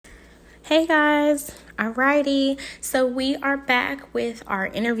Hey guys, alrighty. So we are back with our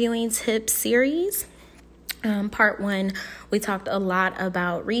interviewing tips series. Part 1, we talked a lot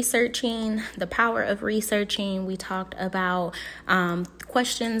about researching, the power of researching. We talked about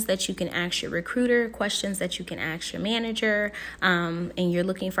questions that you can ask your recruiter, questions that you can ask your manager, and you're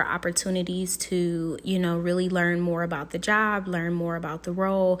looking for opportunities to, really learn more about the job, learn more about the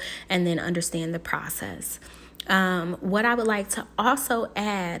role, and then understand the process. What I would like to also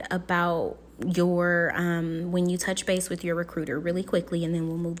add about your when you touch base with your recruiter really quickly, and then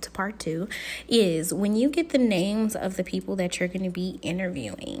we'll move to part 2, is when you get the names of the people that you're going to be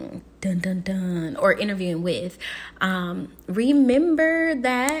interviewing, or interviewing with, remember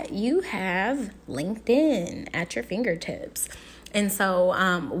that you have LinkedIn at your fingertips. And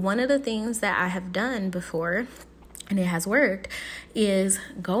so one of the things that I have done before, and it has worked, is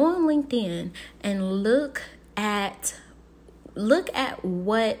go on LinkedIn and look at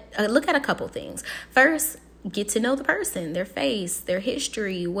a couple things. First, get to know the person, their face, their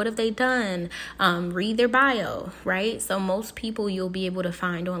history, what have they done, read their bio, right? So most people you'll be able to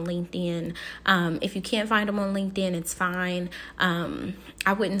find on LinkedIn. If you can't find them on LinkedIn, it's fine.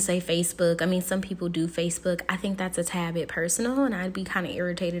 I wouldn't say Facebook. I mean, some people do Facebook. I think that's a tad bit personal, and I'd be kind of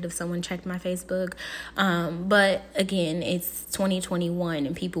irritated if someone checked my Facebook. But again, it's 2021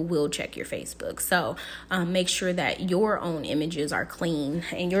 and people will check your Facebook. So make sure that your own images are clean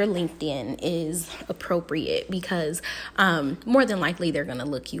and your LinkedIn is appropriate, because more than likely they're going to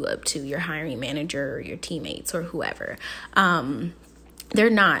look you up to your hiring manager or your teammates or whoever. They're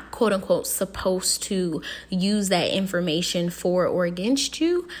not, quote unquote, supposed to use that information for or against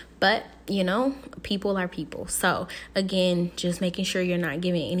you, but people are people. So again, just making sure you're not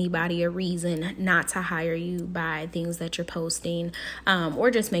giving anybody a reason not to hire you by things that you're posting,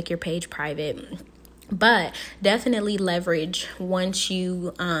 or just make your page private. But definitely leverage once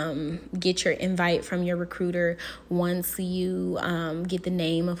you get your invite from your recruiter, once you get the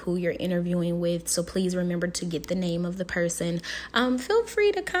name of who you're interviewing with. So please remember to get the name of the person. Feel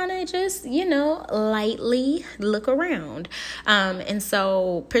free to kind of just, lightly look around. And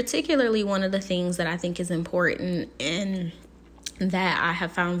so particularly one of the things that I think is important and that I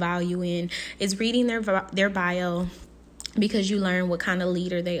have found value in is reading their bio, because you learn what kind of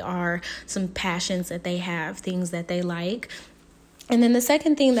leader they are, some passions that they have, things that they like. And then the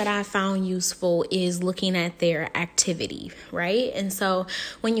second thing that I found useful is looking at their activity, right? And so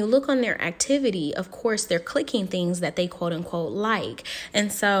when you look on their activity, of course, they're clicking things that they quote unquote like.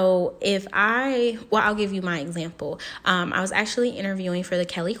 And so I'll give you my example. I was actually interviewing for the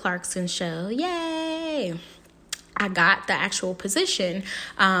Kelly Clarkson show. Yay! I got the actual position,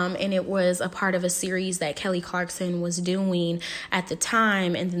 and it was a part of a series that Kelly Clarkson was doing at the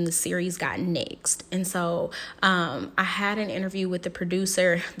time, and then the series got nixed. And so I had an interview with the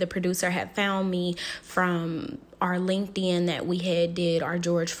producer. The producer had found me from our LinkedIn that we had did our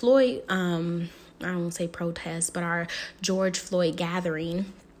George Floyd, I won't say protest, but our George Floyd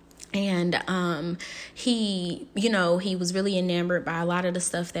gathering. And he was really enamored by a lot of the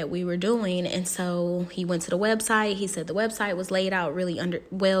stuff that we were doing. And so he went to the website. He said the website was laid out really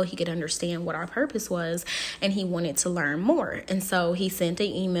he could understand what our purpose was, and he wanted to learn more. And so he sent an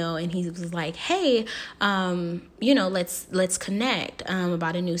email and he was like, hey, let's connect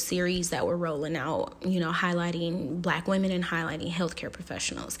about a new series that we're rolling out, highlighting Black women and highlighting healthcare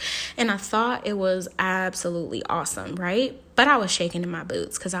professionals. And I thought it was absolutely awesome, right? But I was shaking in my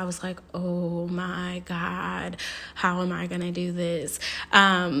boots because I was like, oh my God, how am I going to do this?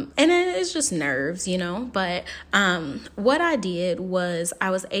 And it's just nerves, But what I did was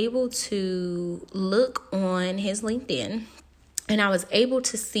I was able to look on his LinkedIn, and I was able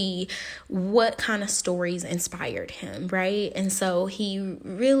to see what kind of stories inspired him, right? And so he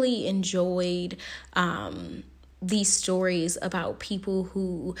really enjoyed these stories about people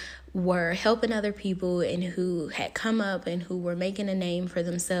who were helping other people and who had come up and who were making a name for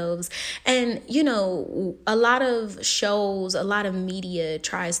themselves. And, a lot of shows, a lot of media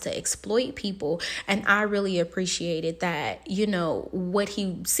tries to exploit people. And I really appreciated that, what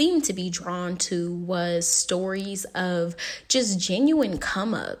he seemed to be drawn to was stories of just genuine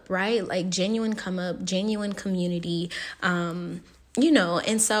come up, right? Like genuine come up, genuine community,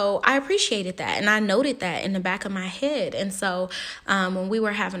 and so I appreciated that, and I noted that in the back of my head. And so when we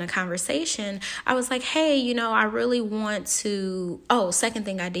were having a conversation, I was like, hey, I really want to, second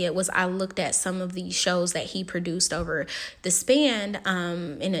thing I did was I looked at some of the shows that he produced over the span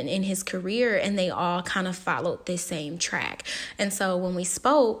in his career, and they all kind of followed this same track. And so when we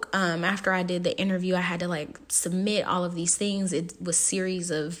spoke, after I did the interview, I had to submit all of these things. It was a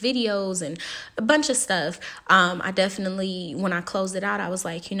series of videos and a bunch of stuff. I definitely, when I closed closed it out, I was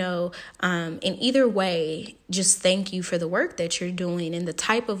like, in either way, just thank you for the work that you're doing and the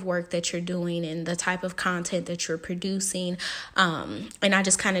type of work that you're doing and the type of content that you're producing. And I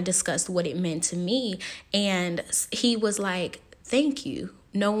just kind of discussed what it meant to me. And he was like, thank you.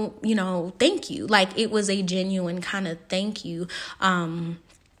 No, thank you. Like, it was a genuine kind of thank you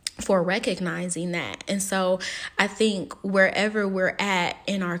for recognizing that. And so I think wherever we're at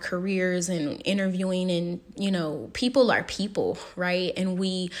in our careers and interviewing, and, people are people, right? And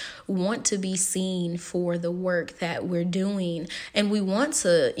we want to be seen for the work that we're doing. And we want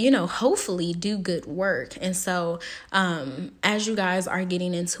to, hopefully do good work. And so as you guys are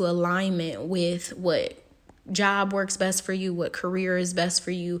getting into alignment with what job works best for you, what career is best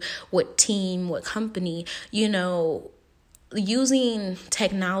for you, what team, what company, using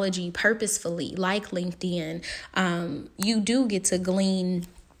technology purposefully, like LinkedIn, you do get to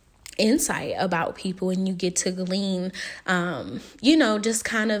insight about people, and you get to glean, just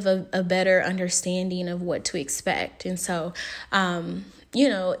kind of a better understanding of what to expect. And so,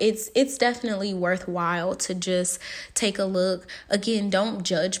 it's definitely worthwhile to just take a look. Again, don't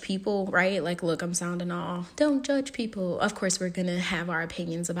judge people, right? Like, look, I'm sounding all, don't judge people. Of course, we're going to have our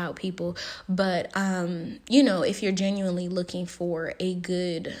opinions about people. But, if you're genuinely looking for a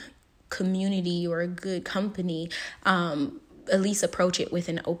good community or a good company, at least approach it with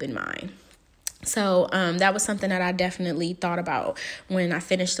an open mind. So that was something that I definitely thought about when I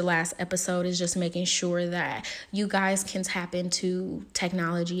finished the last episode, is just making sure that you guys can tap into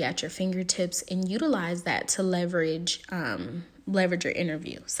technology at your fingertips and utilize that to leverage your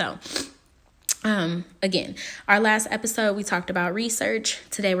interview. So again, our last episode, we talked about research.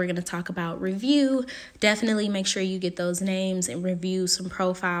 Today, we're going to talk about review. Definitely make sure you get those names and review some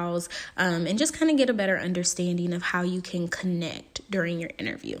profiles, and just kind of get a better understanding of how you can connect during your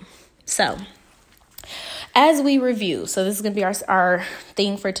interview. So as we review, so this is going to be our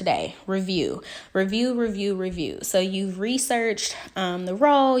thing for today, review. So you've researched the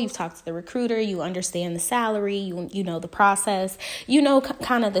role, you've talked to the recruiter, you understand the salary, you know the process,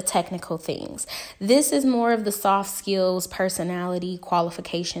 kind of the technical things. This is more of the soft skills, personality,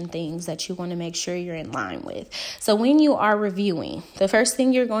 qualification things that you want to make sure you're in line with. So when you are reviewing, the first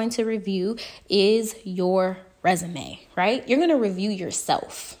thing you're going to review is your resume, right? You're going to review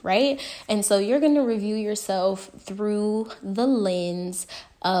yourself, right? And so you're going to review yourself through the lens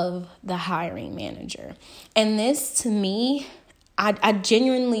of the hiring manager. And this, to me, I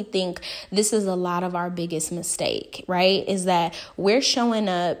genuinely think this is a lot of our biggest mistake, right? Is that we're showing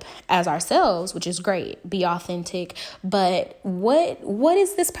up as ourselves, which is great, be authentic. But what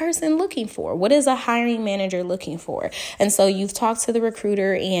is this person looking for? What is a hiring manager looking for? And so you've talked to the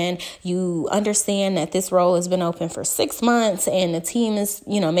recruiter and you understand that this role has been open for 6 months and the team is,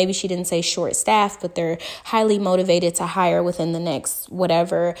 maybe she didn't say short staffed, but they're highly motivated to hire within the next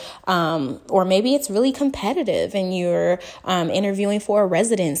whatever. Or maybe it's really competitive and you're interviewing for a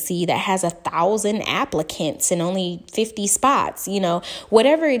residency that has 1,000 applicants and only 50 spots,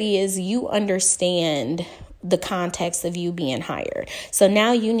 whatever it is, you understand the context of you being hired. So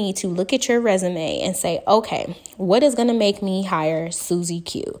now you need to look at your resume and say, okay, what is going to make me hire Susie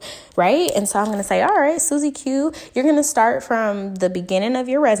Q, right? And so I'm going to say, all right, Susie Q, you're going to start from the beginning of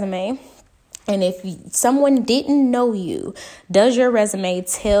your resume. And if someone didn't know you, does your resume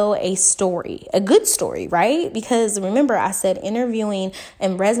tell a story, a good story, right? Because remember, I said interviewing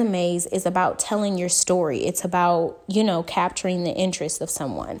and resumes is about telling your story. It's about, capturing the interest of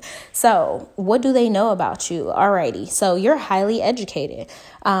someone. So what do they know about you? Alrighty. So you're highly educated.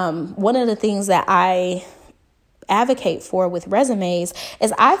 One of the things that I advocate for with resumes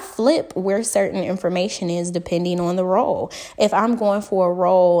is I flip where certain information is depending on the role. If I'm going for a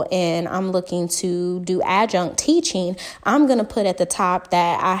role and I'm looking to do adjunct teaching, I'm going to put at the top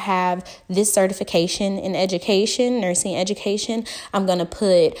that I have this certification in education, nursing education. I'm going to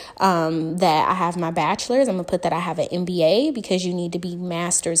put that I have my bachelor's. I'm going to put that I have an MBA because you need to be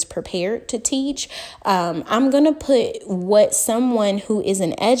master's prepared to teach. I'm going to put what someone who is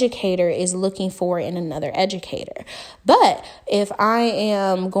an educator is looking for in another educator. But if I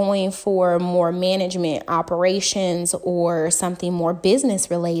am going for more management operations or something more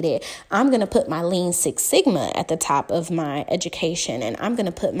business related, I'm going to put my Lean Six Sigma at the top of my education, and I'm going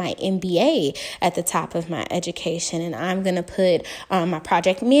to put my MBA at the top of my education, and I'm going to put my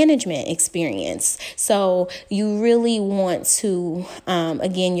project management experience. So you really want to,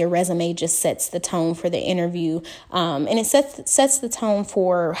 again, your resume just sets the tone for the interview, and it sets the tone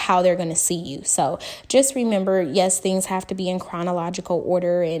for how they're going to see you. So just remember sure, yes, things have to be in chronological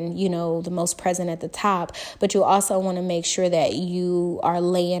order and, the most present at the top, but you also want to make sure that you are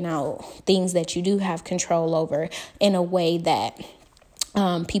laying out things that you do have control over in a way that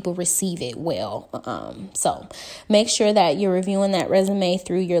people receive it well. So make sure that you're reviewing that resume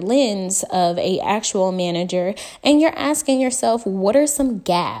through your lens of a actual manager, and you're asking yourself, what are some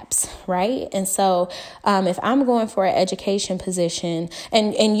gaps, right? And so if I'm going for an education position,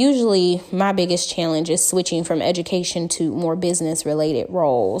 and usually my biggest challenge is switching from education to more business related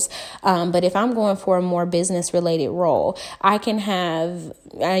roles. But if I'm going for a more business related role, I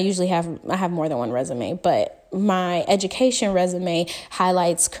have more than one resume, but my education resume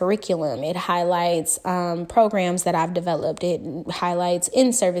highlights curriculum. It highlights programs that I've developed. It highlights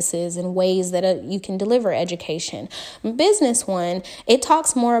in-services and ways that you can deliver education. Business one, it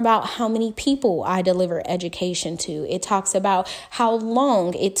talks more about how many people I deliver education to. It talks about how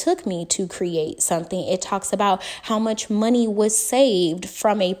long it took me to create something. It talks about how much money was saved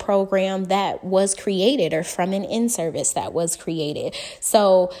from a program that was created or from an in-service that was created.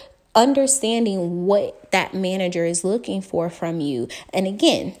 So understanding what that manager is looking for from you. And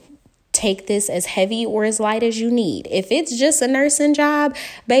again, take this as heavy or as light as you need. If it's just a nursing job,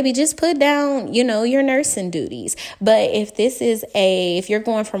 baby, just put down, your nursing duties. But if if you're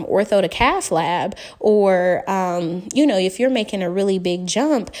going from ortho to cath lab, or, if you're making a really big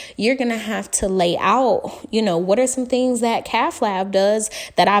jump, you're going to have to lay out, what are some things that cath lab does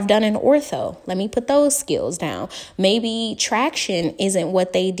that I've done in ortho? Let me put those skills down. Maybe traction isn't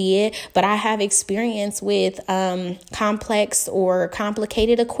what they did, but I have experience with complex or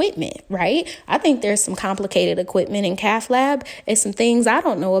complicated equipment. Right? I think there's some complicated equipment in cath lab. It's some things I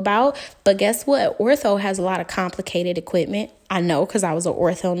don't know about. But guess what? Ortho has a lot of complicated equipment. I know because I was an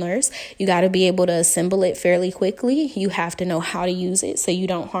ortho nurse. You got to be able to assemble it fairly quickly. You have to know how to use it so you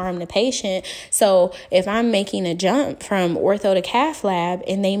don't harm the patient. So if I'm making a jump from ortho to cath lab,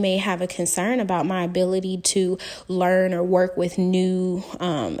 and they may have a concern about my ability to learn or work with new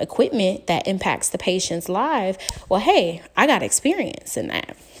equipment that impacts the patient's life, well, hey, I got experience in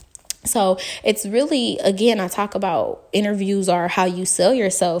that. So it's really, again, I talk about interviews are how you sell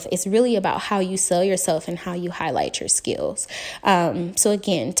yourself. It's really about how you sell yourself and how you highlight your skills. So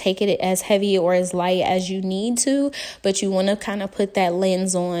again, take it as heavy or as light as you need to, but you want to kind of put that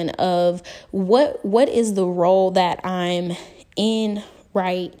lens on of what is the role that I'm in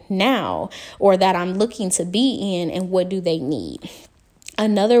right now, or that I'm looking to be in, and what do they need?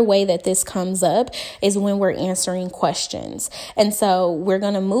 Another way that this comes up is when we're answering questions. And so we're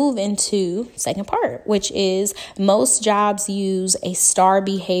going to move into second part, which is most jobs use a STAR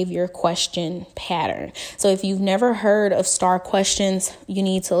behavior question pattern. So if you've never heard of STAR questions, you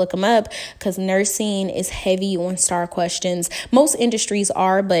need to look them up, because nursing is heavy on STAR questions. Most industries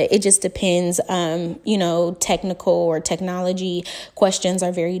are, but it just depends. Technical or technology questions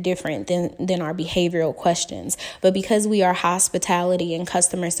are very different than our behavioral questions. But because we are hospitality and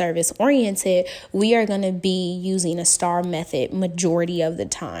customer service oriented, we are going to be using a STAR method majority of the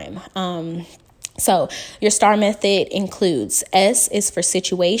time. So your STAR method includes S is for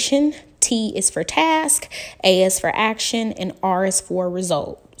situation, T is for task, A is for action, and R is for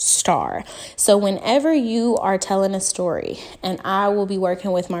result. STAR. So whenever you are telling a story, and I will be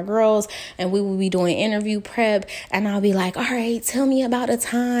working with my girls and we will be doing interview prep, and I'll be like, all right, tell me about a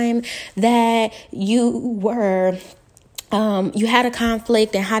time that you had a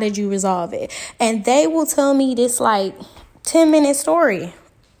conflict and how did you resolve it? And they will tell me this 10-minute story.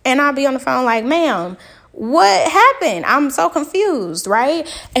 And I'll be on the phone like, ma'am, what happened? I'm so confused, right?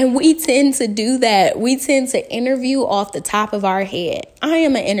 And we tend to do that. We tend to interview off the top of our head. I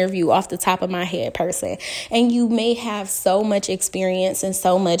am an interview off the top of my head person. And you may have so much experience and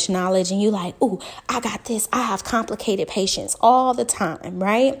so much knowledge, and you like, oh, I got this. I have complicated patients all the time,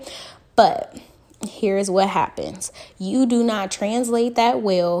 right? But here's what happens. You do not translate that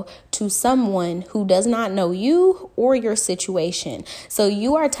well to someone who does not know you or your situation. So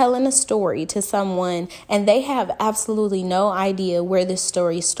you are telling a story to someone and they have absolutely no idea where this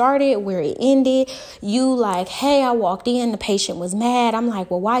story started, where it ended. You like, hey, I walked in, the patient was mad. I'm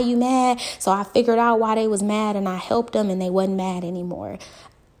like, well, why you mad? So I figured out why they was mad and I helped them and they wasn't mad anymore.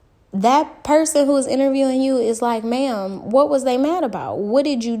 That person who is interviewing you is like, ma'am, what was they mad about? What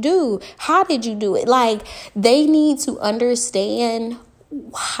did you do? How did you do it? Like, they need to understand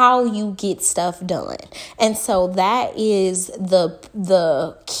how you get stuff done. And so that is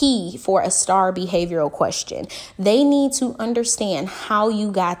the key for a STAR behavioral question. They need to understand how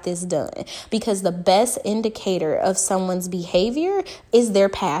you got this done, because the best indicator of someone's behavior is their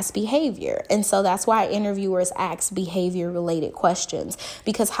past behavior. And so that's why interviewers ask behavior related questions,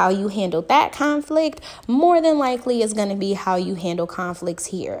 because how you handled that conflict more than likely is going to be how you handle conflicts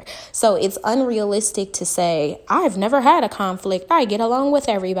here. So it's unrealistic to say, I've never had a conflict, I get along with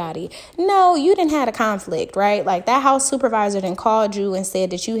everybody. No, you didn't have a conflict, right? Like that house supervisor then called you and said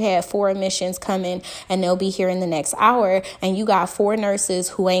that you had 4 admissions coming and they'll be here in the next hour, and you got 4 nurses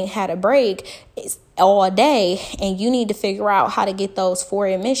who ain't had a break all day, and you need to figure out how to get those 4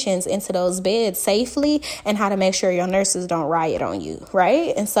 admissions into those beds safely and how to make sure your nurses don't riot on you,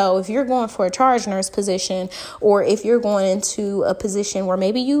 right? And so if you're going for a charge nurse position, or if you're going into a position where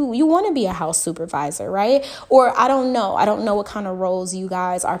maybe you want to be a house supervisor, right? Or I don't know what kind of roles you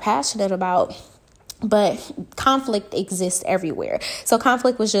guys are passionate about, but conflict exists everywhere. So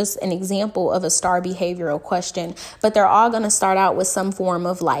conflict was just an example of a STAR behavioral question, but they're all going to start out with some form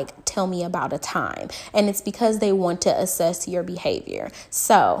of like, tell me about a time. And it's because they want to assess your behavior.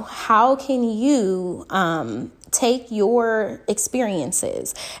 So how can you take your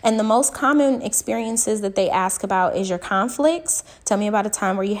experiences? And the most common experiences that they ask about is your conflicts. Tell me about a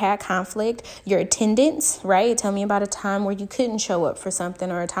time where you had conflict. Your attendance, right? Tell me about a time where you couldn't show up for something,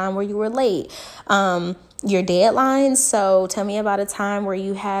 or a time where you were late. Your deadlines. So tell me about a time where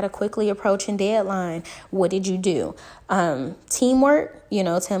you had a quickly approaching deadline. What did you do? Teamwork,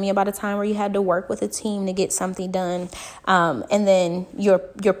 tell me about a time where you had to work with a team to get something done. And then your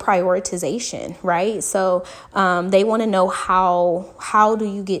prioritization, right? So they want to know how do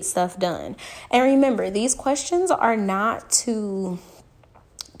you get stuff done? And remember, these questions are not to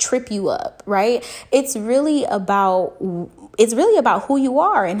trip you up, right? It's really about who you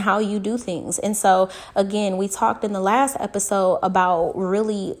are and how you do things. And so again, we talked in the last episode about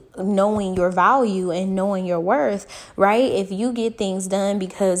really knowing your value and knowing your worth, right? If you get things done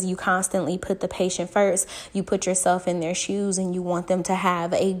because you constantly put the patient first, you put yourself in their shoes and you want them to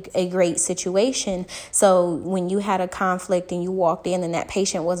have a great situation. So when you had a conflict and you walked in and that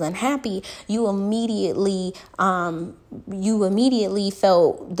patient was unhappy, you immediately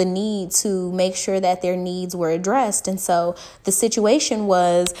felt the need to make sure that their needs were addressed. And so the situation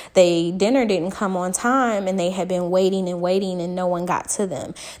was dinner didn't come on time and they had been waiting and no one got to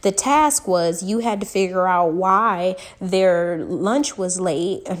them. The task was you had to figure out why their lunch was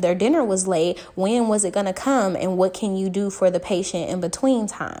late, their dinner was late, when was it going to come, and what can you do for the patient in between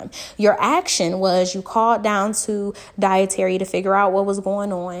time. Your action was you called down to dietary to figure out what was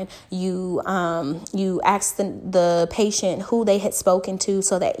going on. You asked the patient who they had spoken to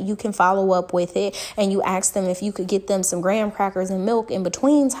so that you can follow up with it, and you asked them if you could get them some graham crackers and milk in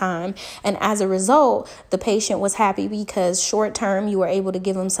between time. And as a result, the patient was happy because short term you were able to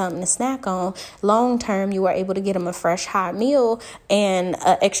give them something to snack on. Long term, you were able to get them a fresh hot meal and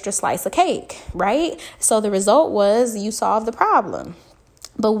an extra slice of cake, right? So the result was you solved the problem.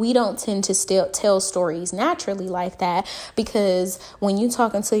 But we don't tend to still tell stories naturally like that, because when you're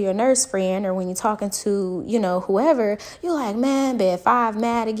talking to your nurse friend or when you're talking to, whoever, you're like, man, bed 5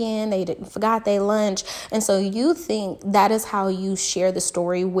 mad again. They forgot their lunch. And so you think that is how you share the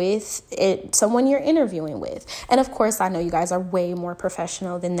story with someone you're interviewing with. And of course, I know you guys are way more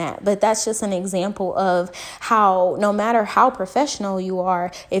professional than that, but that's just an example of how no matter how professional you are,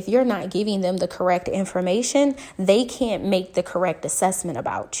 if you're not giving them the correct information, they can't make the correct assessment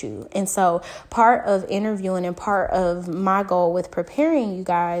about you. And so part of interviewing and part of my goal with preparing you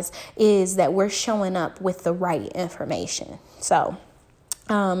guys is that we're showing up with the right information. So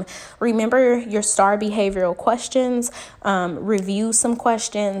remember your STAR behavioral questions, review some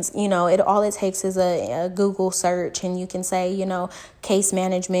questions. All it takes is a Google search, and you can say, case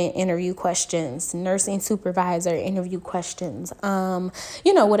management interview questions, nursing supervisor interview questions,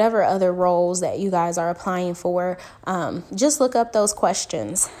 whatever other roles that you guys are applying for. Just look up those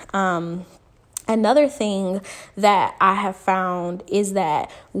questions. Another thing that I have found is that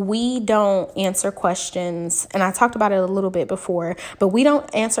we don't answer questions, and I talked about it a little bit before, but we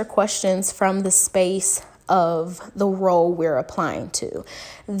don't answer questions from the space of the role we're applying to.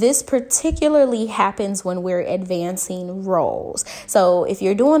 This particularly happens when we're advancing roles. So if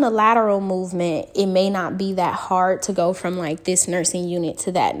you're doing a lateral movement, it may not be that hard to go from like this nursing unit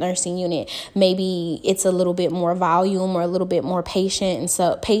to that nursing unit. Maybe it's a little bit more volume or a little bit more patience.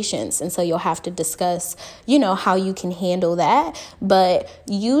 And so you'll have to discuss, how you can handle that. But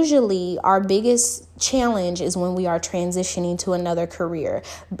usually our biggest challenge is when we are transitioning to another career,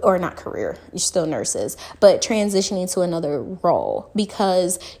 or not career, you're still nurses, but transitioning to another role,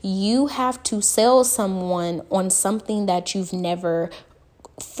 because you have to sell someone on something that you've never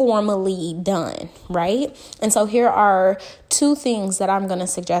formally done, right? And so here are two things that I'm going to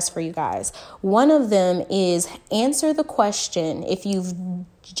suggest for you guys. One of them is answer the question. If you've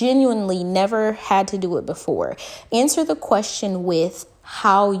genuinely never had to do it before, answer the question with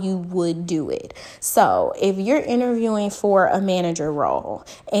how you would do it. So if you're interviewing for a manager role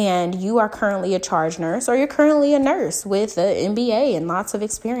and you are currently a charge nurse, or you're currently a nurse with an MBA and lots of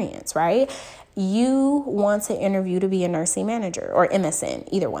experience, right? You want to interview to be a nursing manager, or MSN,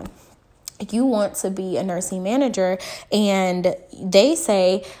 either one. You want to be a nursing manager, and they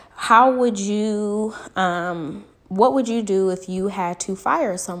say, how would you, what would you do if you had to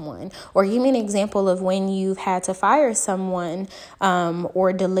fire someone? Or give me an example of when you've had to fire someone,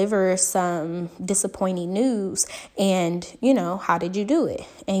 or deliver some disappointing news, and, how did you do it?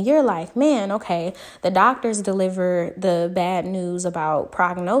 And you're like, man, okay, the doctors deliver the bad news about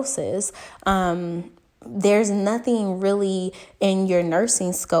prognosis. There's nothing really in your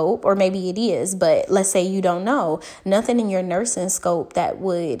nursing scope, or maybe it is, but let's say you don't know, nothing in your nursing scope that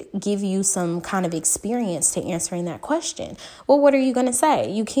would give you some kind of experience to answering that question. Well, what are you going to say?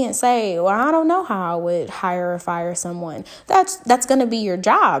 You can't say, well, I don't know how I would hire or fire someone. That's going to be your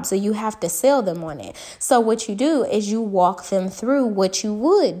job. So you have to sell them on it. So what you do is you walk them through what you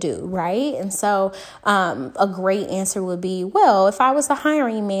would do, right? And so a great answer would be, well, if I was a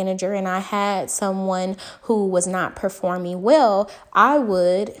hiring manager and I had someone who was not performing well, I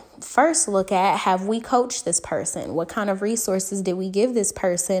would first look at, have we coached this person? What kind of resources did we give this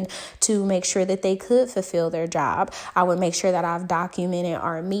person to make sure that they could fulfill their job? I would make sure that I've documented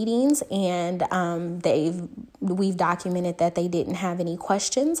our meetings, and we've documented that they didn't have any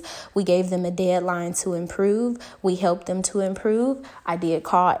questions. We gave them a deadline to improve. We helped them to improve. I did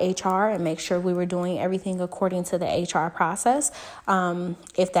call HR and make sure we were doing everything according to the HR process.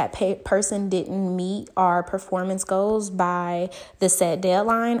 If that person didn't meet our performance goals by the set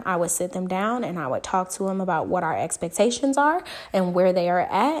deadline, I would sit them down and I would talk to them about what our expectations are and where they are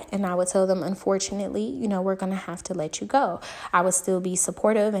at. And I would tell them, unfortunately, we're going to have to let you go. I would still be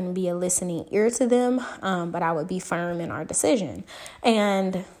supportive and be a listening ear to them, but I would be firm in our decision.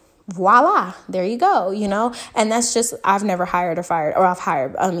 And voila, there you go, and that's just, I've never hired or fired, or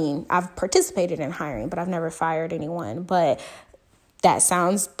I've participated in hiring, but I've never fired anyone. But that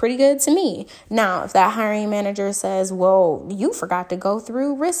sounds pretty good to me. Now, if that hiring manager says, well, you forgot to go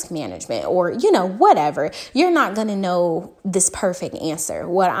through risk management, or, whatever, you're not going to know this perfect answer.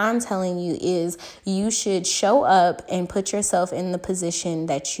 What I'm telling you is you should show up and put yourself in the position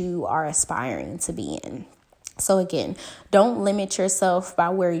that you are aspiring to be in. So again, don't limit yourself by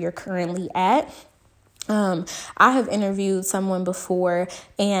where you're currently at. I have interviewed someone before,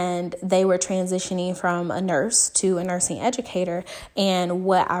 and they were transitioning from a nurse to a nursing educator. And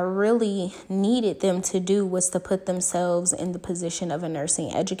what I really needed them to do was to put themselves in the position of a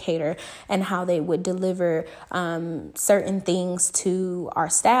nursing educator, and how they would deliver certain things to our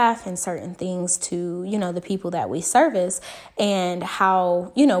staff and certain things to, the people that we service, and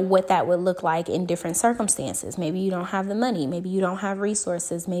how, what that would look like in different circumstances. Maybe you don't have the money. Maybe you don't have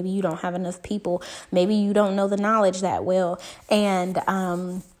resources. Maybe you don't have enough people. Maybe you don't know the knowledge that well. And,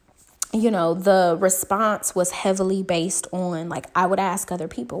 the response was heavily based on, I would ask other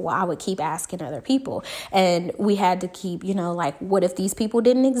people. Well, I would keep asking other people. And we had to keep, what if these people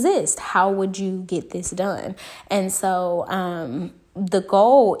didn't exist? How would you get this done? And so the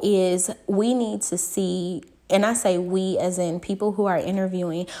goal is we need to see, and I say we as in people who are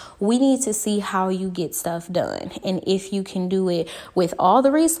interviewing, we need to see how you get stuff done. And if you can do it with all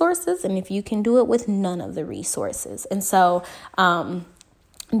the resources, and if you can do it with none of the resources. And so,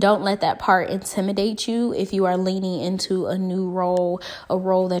 don't let that part intimidate you if you are leaning into a new role, a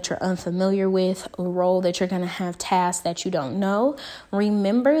role that you're unfamiliar with, a role that you're going to have tasks that you don't know.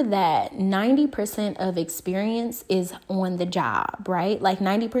 Remember that 90% of experience is on the job, right?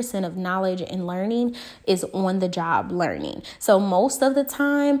 90% of knowledge and learning is on the job learning. So most of the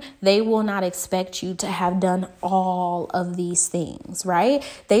time, they will not expect you to have done all of these things, right?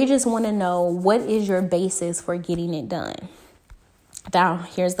 They just want to know, what is your basis for getting it done? Now,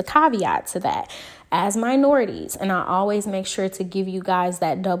 here's the caveat to that. As minorities, and I always make sure to give you guys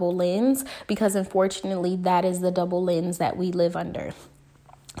that double lens, because unfortunately, that is the double lens that we live under.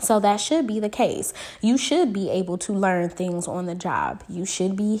 So that should be the case. You should be able to learn things on the job. You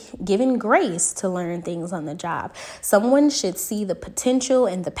should be given grace to learn things on the job. Someone should see the potential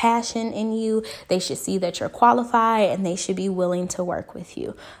and the passion in you. They should see that you're qualified, and they should be willing to work with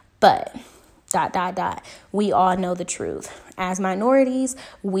you. But We all know the truth. As minorities,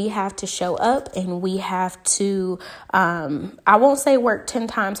 we have to show up and we have to, I won't say work 10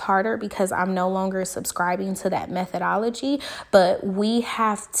 times harder because I'm no longer subscribing to that methodology, but we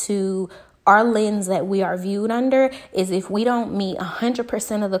have to, our lens that we are viewed under is if we don't meet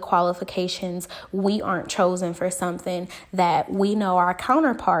 100% of the qualifications, we aren't chosen for something that we know our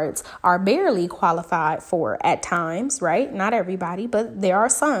counterparts are barely qualified for at times, right? Not everybody, but there are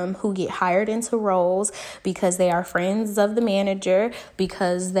some who get hired into roles because they are friends of the manager,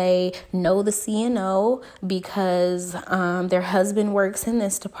 because they know the CNO, because their husband works in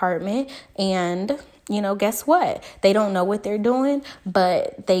this department, and guess what? They don't know what they're doing,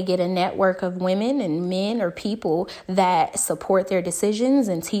 but they get a network of women and men or people that support their decisions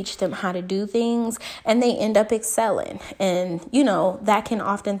and teach them how to do things, and they end up excelling. And, that can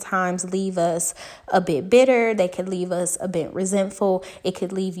oftentimes leave us a bit bitter. They could leave us a bit resentful. It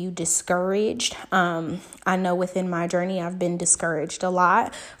could leave you discouraged. I know within my journey, I've been discouraged a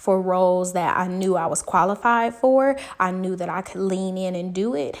lot for roles that I knew I was qualified for. I knew that I could lean in and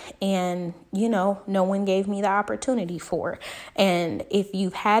do it. And, no one gave me the opportunity for. And if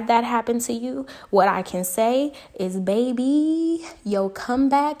you've had that happen to you, what I can say is, baby, your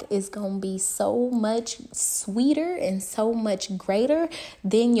comeback is going to be so much sweeter and so much greater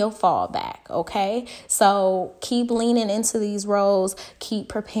than your fallback. Okay. So keep leaning into these roles, keep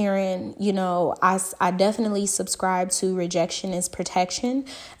preparing. I definitely subscribe to rejection is protection.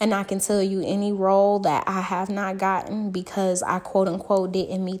 And I can tell you any role that I have not gotten because I quote unquote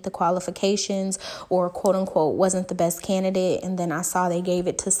didn't meet the qualifications or quote unquote wasn't the best candidate, and then I saw they gave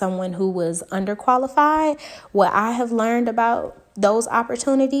it to someone who was underqualified. What I have learned about those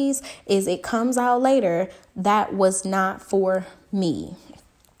opportunities is it comes out later that was not for me.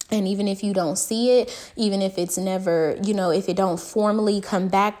 And even if you don't see it, even if it's never, if it don't formally come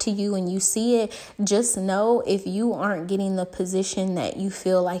back to you and you see it, just know if you aren't getting the position that you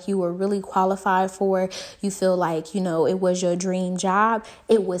feel like you were really qualified for, you feel like, it was your dream job,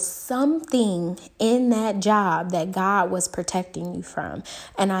 it was something in that job that God was protecting you from.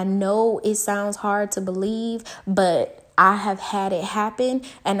 And I know it sounds hard to believe, but I have had it happen,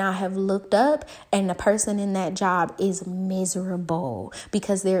 and I have looked up and the person in that job is miserable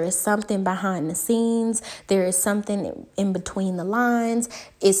because there is something behind the scenes. There is something in between the lines.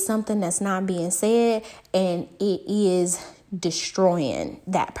 It's something that's not being said, and it is destroying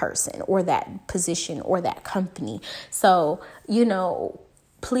that person or that position or that company. So,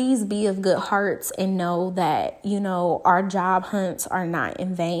 please be of good hearts and know that, our job hunts are not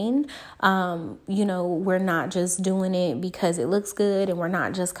in vain. We're not just doing it because it looks good, and we're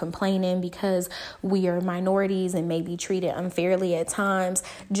not just complaining because we are minorities and may be treated unfairly at times.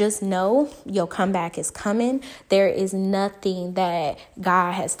 Just know your comeback is coming. There is nothing that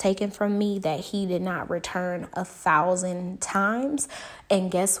God has taken from me that he did not return 1,000 times. And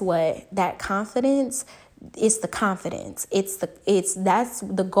guess what? That confidence, it's the confidence. That's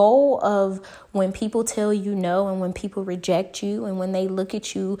the goal of when people tell you no, and when people reject you, and when they look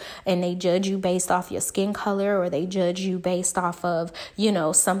at you and they judge you based off your skin color, or they judge you based off of,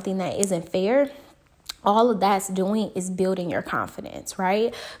 something that isn't fair. All of that's doing is building your confidence,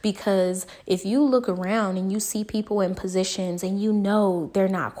 right? Because if you look around and you see people in positions and they're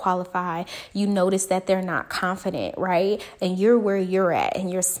not qualified, you notice that they're not confident, right? And you're where you're at and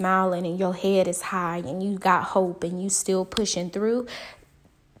you're smiling and your head is high and you got hope and you still pushing through.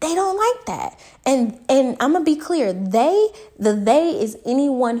 They don't like that. And I'm going to be clear. They is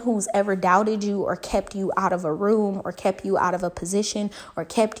anyone who's ever doubted you or kept you out of a room or kept you out of a position or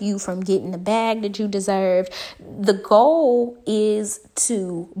kept you from getting the bag that you deserved. The goal is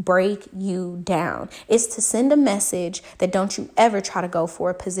to break you down. It's to send a message that don't you ever try to go for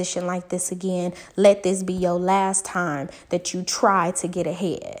a position like this again. Let this be your last time that you try to get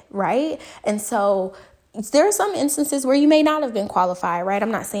ahead, right? And so there are some instances where you may not have been qualified, right?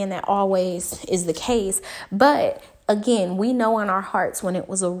 I'm not saying that always is the case, but again, we know in our hearts when it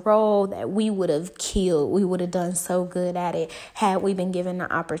was a role that we would have killed, we would have done so good at it had we been given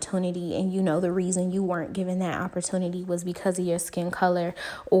the opportunity. And the reason you weren't given that opportunity was because of your skin color,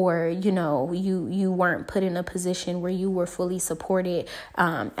 or you weren't put in a position where you were fully supported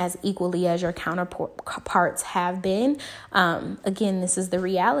as equally as your counterparts have been. Again, this is the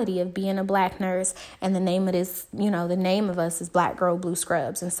reality of being a Black nurse, and the name of this, the name of us is Black Girl Blue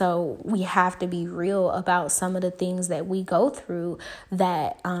Scrubs, and so we have to be real about some of the things that we go through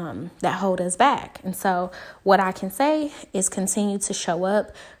that hold us back. And so what I can say is continue to show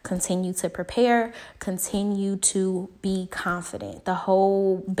up, continue to prepare, continue to be confident. The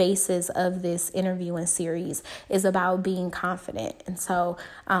whole basis of this interviewing series is about being confident. And so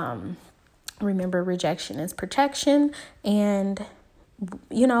Remember, rejection is protection, and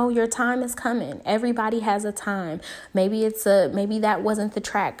your time is coming. Everybody has a time. Maybe that wasn't the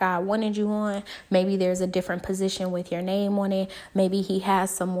track God wanted you on. Maybe there's a different position with your name on it. Maybe he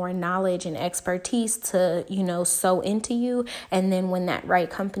has some more knowledge and expertise to, sow into you. And then when that right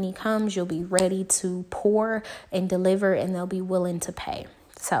company comes, you'll be ready to pour and deliver, and they'll be willing to pay.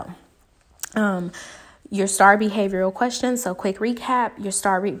 So, your STAR behavioral questions. So quick recap, your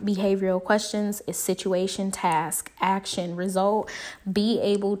STAR behavioral questions is situation, task, action, result. Be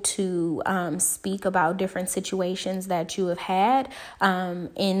able to speak about different situations that you have had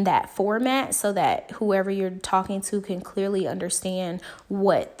in that format so that whoever you're talking to can clearly understand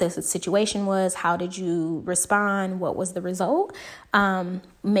what the situation was. How did you respond? What was the result?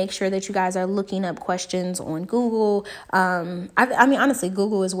 Make sure that you guys are looking up questions on Google. Honestly,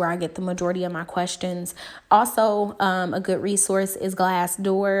 Google is where I get the majority of my questions. Also, a good resource is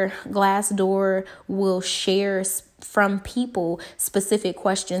Glassdoor. Glassdoor will share from people specific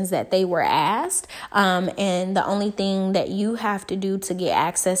questions that they were asked. And the only thing that you have to do to get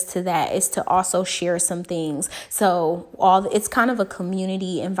access to that is to also share some things. So it's kind of a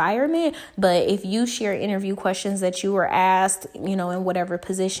community environment, but if you share interview questions that you were asked, in whatever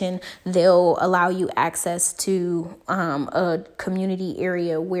position, they'll allow you access to a community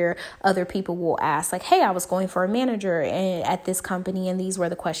area where other people will ask, like, hey, I was going for a manager at this company, and these were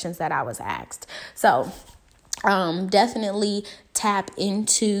the questions that I was asked. So definitely tap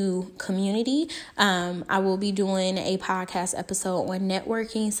into community. I will be doing a podcast episode on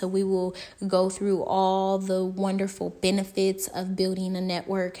networking, so we will go through all the wonderful benefits of building a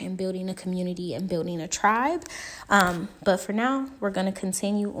network and building a community and building a tribe. But for now, we're going to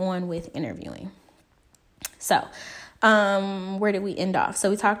continue on with interviewing. So, where did we end off?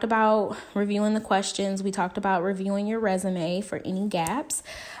 So we talked about reviewing the questions. We talked about reviewing your resume for any gaps.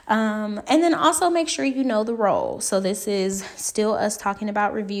 And then also make sure you know the role. So this is still us talking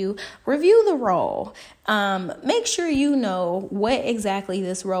about review the role. Make sure you know what exactly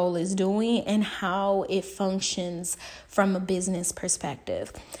this role is doing and how it functions from a business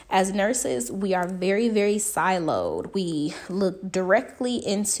perspective. As nurses, we are very, very siloed. We look directly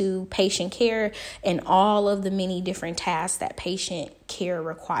into patient care and all of the many different tasks that patient care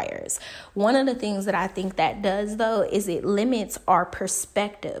requires. One of the things that I think that does, though, is it limits our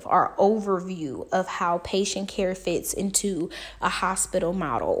perspective, our overview of how patient care fits into a hospital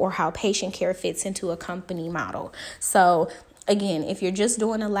model or how patient care fits into a company model. So again, if you're just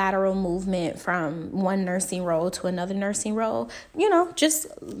doing a lateral movement from one nursing role to another nursing role, just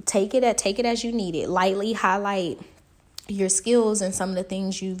take it as you need it. Lightly highlight your skills and some of the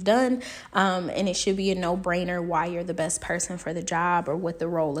things you've done. And it should be a no-brainer why you're the best person for the job or what the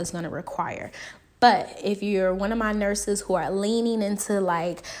role is going to require. But if you're one of my nurses who are leaning into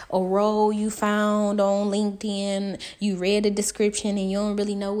like a role you found on LinkedIn, you read a description and you don't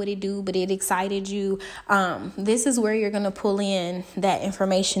really know what it do, but it excited you, this is where you're going to pull in that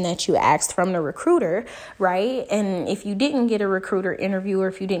information that you asked from the recruiter, right? And if you didn't get a recruiter interview or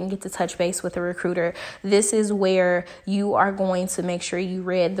if you didn't get to touch base with a recruiter, this is where you are going to make sure you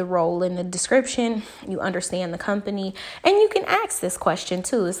read the role in the description, you understand the company, and you can ask this question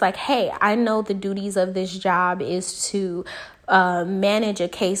too. It's like, hey, I know the duties of this job is to manage a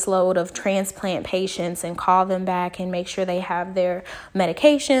caseload of transplant patients and call them back and make sure they have their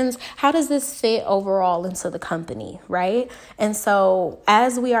medications. How does this fit overall into the company, right? And so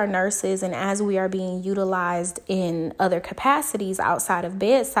as we are nurses and as we are being utilized in other capacities outside of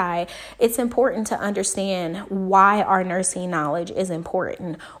bedside, it's important to understand why our nursing knowledge is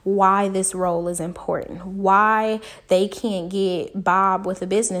important, why this role is important, why they can't get Bob with a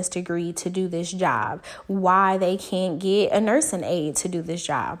business degree to do this job, why they can't get a nursing aide to do this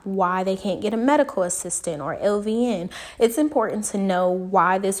job, why they can't get a medical assistant or LVN. It's important to know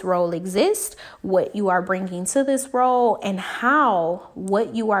why this role exists, what you are bringing to this role, and how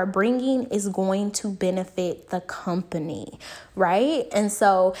what you are bringing is going to benefit the company, right? And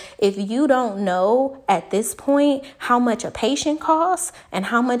so if you don't know at this point how much a patient costs and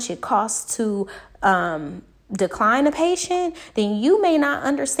how much it costs to decline a patient, then you may not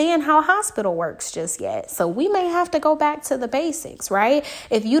understand how a hospital works just yet. So we may have to go back to the basics, right?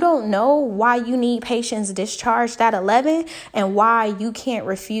 If you don't know why you need patients discharged at 11 and why you can't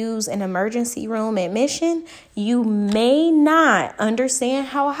refuse an emergency room admission, you may not understand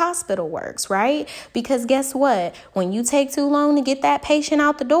how a hospital works, right? Because guess what? When you take too long to get that patient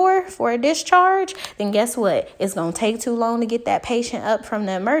out the door for a discharge, then guess what? It's going to take too long to get that patient up from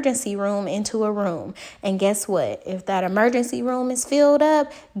the emergency room into a room. And guess what? If that emergency room is filled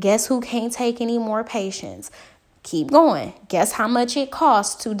up, guess who can't take any more patients? Keep going. Guess how much it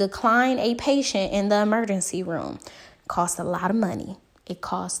costs to decline a patient in the emergency room? Costs a lot of money. It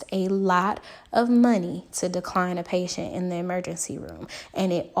costs a lot of money to decline a patient in the emergency room.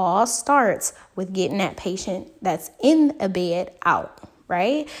 And it all starts with getting that patient that's in a bed out,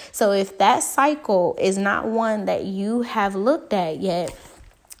 right? So if that cycle is not one that you have looked at yet,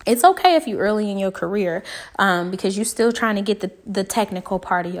 it's okay if you're early in your career because you're still trying to get the technical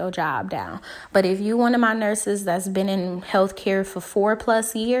part of your job down. But if you're one of my nurses that's been in healthcare for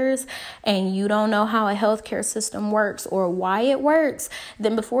 4+ years and you don't know how a healthcare system works or why it works,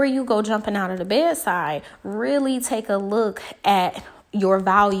 then before you go jumping out of the bedside, really take a look at your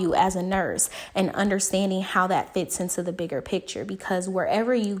value as a nurse and understanding how that fits into the bigger picture, because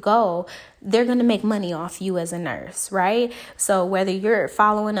wherever you go, they're going to make money off you as a nurse, right? So whether you're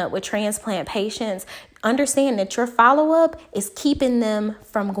following up with transplant patients, understand that your follow-up is keeping them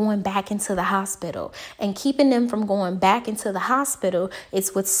from going back into the hospital, and keeping them from going back into the hospital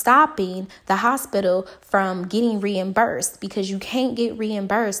is what's stopping the hospital from getting reimbursed, because you can't get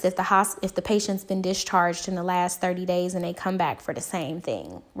reimbursed if the patient's been discharged in the last 30 days and they come back for the same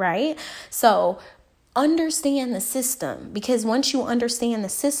thing, right? So understand the system, because once you understand the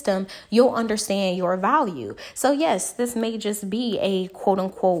system, you'll understand your value. So yes, this may just be a quote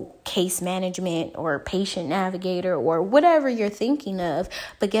unquote case management or patient navigator or whatever you're thinking of.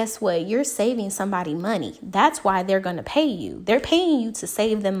 But guess what? You're saving somebody money. That's why they're going to pay you. They're paying you to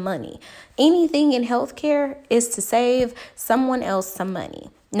save them money. Anything in healthcare is to save someone else some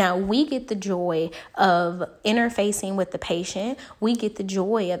money. Now, we get the joy of interfacing with the patient. We get the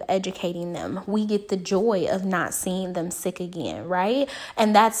joy of educating them. We get the joy of not seeing them sick again, right?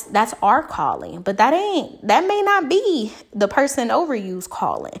 And that's our calling. But that may not be the person over you's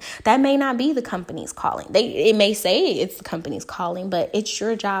calling. That may not be the company's calling. It may say it's the company's calling, but it's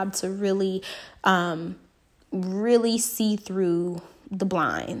your job to really see through the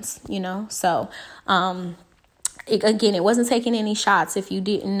blinds, So, it wasn't taking any shots if you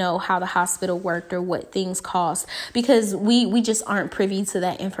didn't know how the hospital worked or what things cost, because we just aren't privy to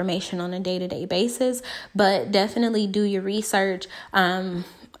that information on a day-to-day basis. But definitely do your research.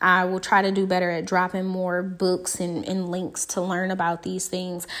 I will try to do better at dropping more books and links to learn about these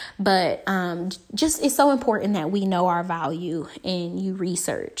things. But just it's so important that we know our value and you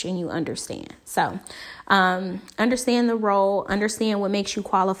research and you understand. So understand the role, understand what makes you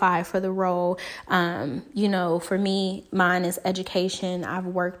qualify for the role. For me, mine is education. I've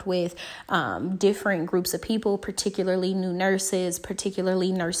worked with different groups of people, particularly new nurses,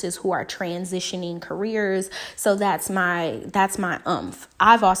 particularly nurses who are transitioning careers. So that's my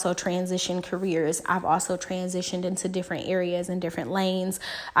I've also transitioned careers. I've also transitioned into different areas and different lanes.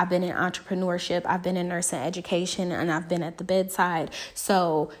 I've been in entrepreneurship, I've been in nursing education, and I've been at the bedside.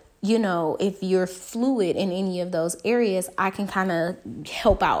 So if you're fluid in any of those areas, I can kind of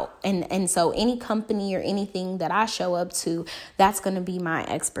help out. And so any company or anything that I show up to, that's going to be my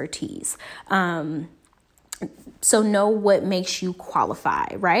expertise. So know what makes you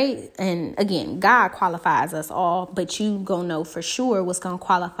qualify, right? And again, God qualifies us all, but you gonna know for sure what's gonna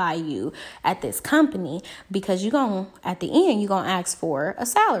qualify you at this company, because at the end, you're gonna ask for a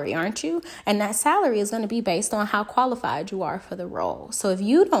salary, aren't you? And that salary is gonna be based on how qualified you are for the role. So if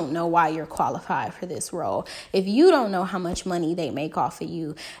you don't know why you're qualified for this role, if you don't know how much money they make off of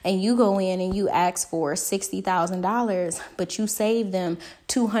you, and you go in and you ask for $60,000, but you save them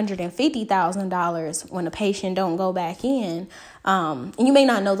 $250,000 when a patient don't go back in, and you may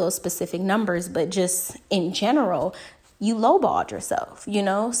not know those specific numbers, but just in general, you lowballed yourself,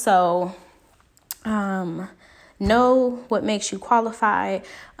 So know what makes you qualified,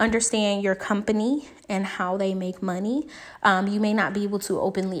 understand your company and how they make money. You may not be able to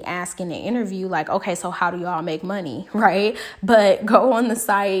openly ask in an interview, like, okay, so how do y'all make money, right? But go on the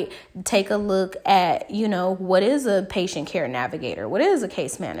site, take a look at, what is a patient care navigator? What is a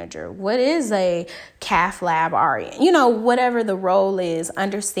case manager? What is a cath lab RN? Whatever the role is,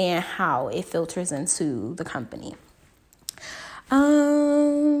 understand how it filters into the company.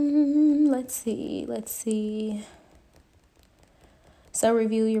 Let's see. So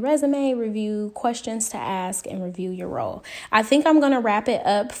review your resume, review questions to ask, and review your role. I think I'm going to wrap it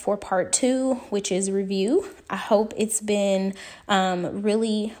up for part 2, which is review. I hope it's been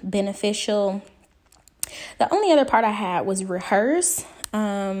really beneficial. The only other part I had was rehearse.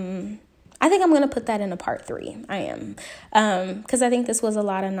 I think I'm going to put that in a part 3. I am. Because I think this was a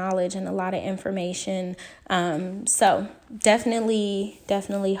lot of knowledge and a lot of information. So definitely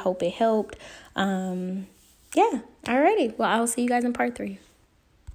hope it helped. Yeah. Alrighty. Well, I will see you guys in part 3.